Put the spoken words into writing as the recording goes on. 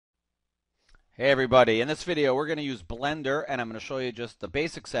Hey everybody, in this video we're going to use Blender and I'm going to show you just the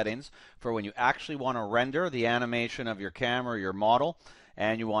basic settings for when you actually want to render the animation of your camera or your model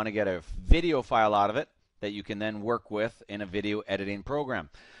and you want to get a video file out of it that you can then work with in a video editing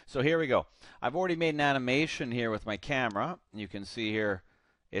program. So here we go. I've already made an animation here with my camera. You can see here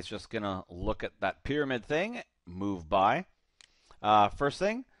it's just going to look at that pyramid thing, move by. First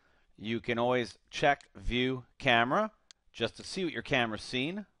thing, you can always check view camera just to see what your camera's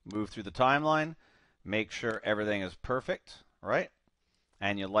seen. Move through the timeline, make sure everything is perfect, right?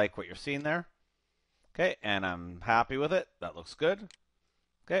 And you like what you're seeing there. Okay, and I'm happy with it. That looks good.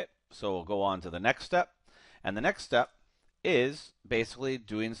 Okay, so we'll go on to the next step. And the next step is basically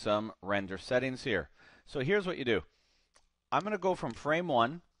doing some render settings here. So here's what you do. I'm going to go from frame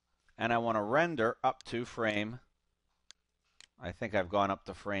 1, and I want to render up to frame, I think I've gone up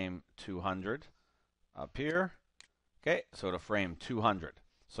to frame 200 up here. Okay, so to frame 200.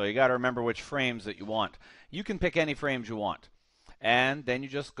 So you got to remember which frames that you want. You can pick any frames you want. And then you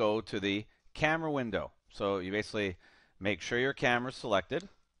just go to the camera window. So you basically make sure your camera's selected.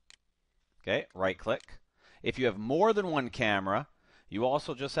 Okay, right click. If you have more than one camera, you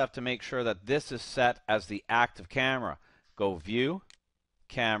also just have to make sure that this is set as the active camera. Go view,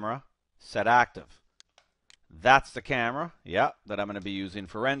 camera, set active. That's the camera, that I'm going to be using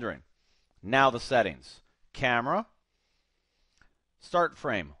for rendering. Now the settings. Camera. Start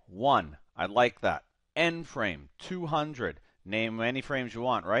frame 1. I like that. End frame 200. Name any frames you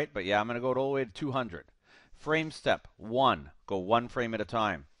want, right? But I'm going to go all the way to 200. Frame step 1. Go one frame at a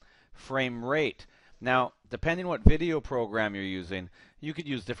time. Frame rate. Now, depending what video program you're using, you could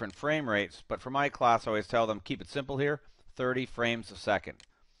use different frame rates, but for my class, I always tell them keep it simple here. 30 frames a second.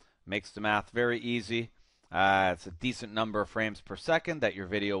 Makes the math very easy. It's a decent number of frames per second that your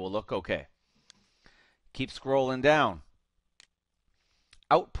video will look okay. Keep scrolling down.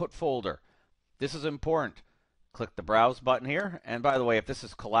 Output folder. This is important. Click the browse button here. And by the way, if this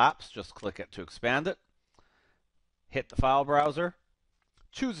is collapsed, just click it to expand it. Hit the file browser.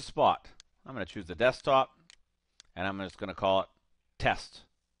 Choose a spot. I'm going to choose the desktop. And I'm just going to call it test.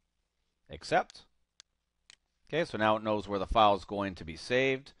 Accept. Okay, so now it knows where the file is going to be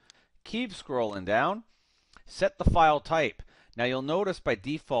saved. Keep scrolling down. Set the file type. Now you'll notice by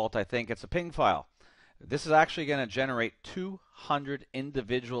default, I think it's a PNG file. This is actually going to generate 200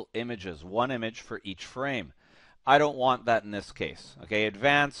 individual images, one image for each frame. I don't want that in this case. Okay,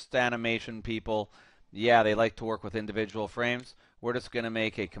 advanced animation people, they like to work with individual frames. We're just going to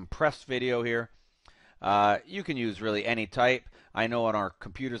make a compressed video here. You can use really any type. I know on our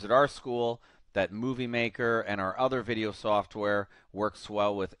computers at our school that Movie Maker and our other video software works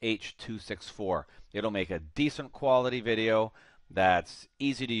well with H.264. It'll make a decent quality video that's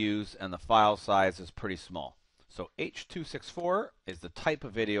easy to use, and the file size is pretty small. So H.264 is the type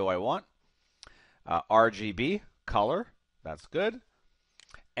of video I want. RGB, color, that's good.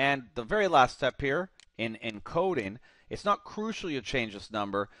 And the very last step here, in encoding, it's not crucial you change this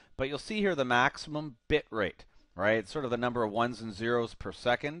number, but you'll see here the maximum bit rate, right? It's sort of the number of ones and zeros per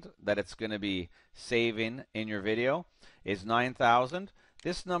second that it's going to be saving in your video is 9,000.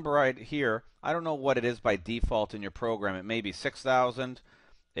 This number right here, I don't know what it is by default in your program. It may be 6,000,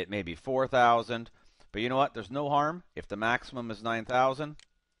 it may be 4,000, but you know what? There's no harm. If the maximum is 9,000,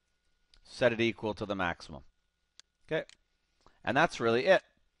 set it equal to the maximum. Okay, and that's really it.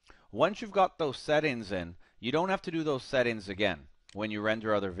 Once you've got those settings in, you don't have to do those settings again when you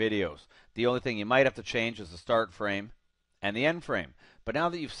render other videos. The only thing you might have to change is the start frame and the end frame. But now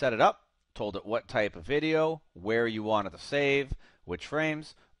that you've set it up, told it what type of video, where you want it to save, which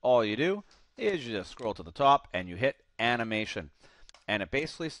frames, all you do is you just scroll to the top and you hit animation. And it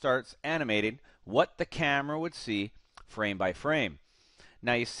basically starts animating what the camera would see frame by frame.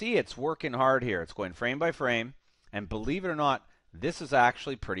 Now you see it's working hard here. It's going frame by frame, and believe it or not, this is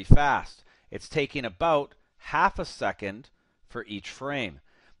actually pretty fast. It's taking about half a second for each frame.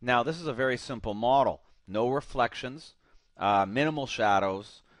 Now this is a very simple model. No reflections, minimal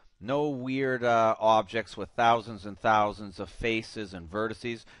shadows, no weird objects with thousands and thousands of faces and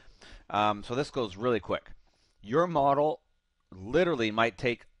vertices. So this goes really quick. Your model literally might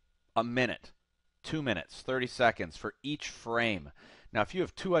take a minute, 2 minutes, 30 seconds for each frame. Now if you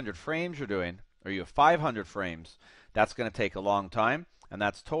have 200 frames you're doing, or you have 500 frames, that's going to take a long time, and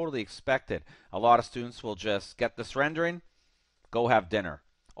that's totally expected. A lot of students will just get this rendering, go have dinner.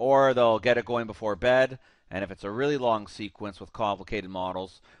 Or they'll get it going before bed, and if it's a really long sequence with complicated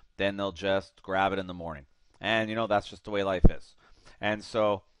models, then they'll just grab it in the morning. And that's just the way life is. And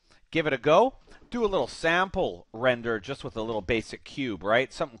so give it a go. Do a little sample render just with a little basic cube,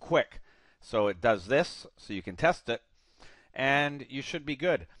 right? Something quick. So it does this, so you can test it, and you should be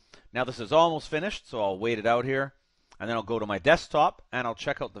good. Now this is almost finished, so I'll wait it out here, and then I'll go to my desktop and I'll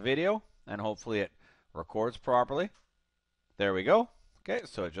check out the video, and hopefully it records properly. There we go. Okay,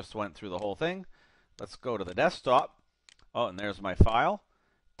 so it just went through the whole thing. Let's go to the desktop. Oh, and there's my file,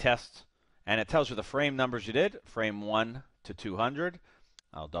 test, and it tells you the frame numbers you did, frame 1 to 200.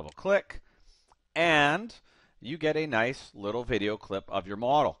 I'll double click, and you get a nice little video clip of your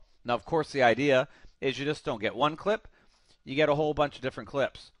model. Now, of course, the idea is you just don't get one clip, you get a whole bunch of different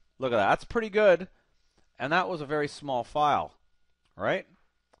clips. Look at that, that's pretty good, and that was a very small file, right?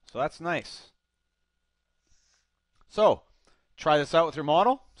 So that's nice. So, try this out with your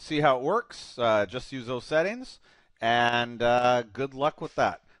model, see how it works, just use those settings, and good luck with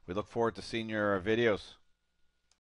that. We look forward to seeing your videos.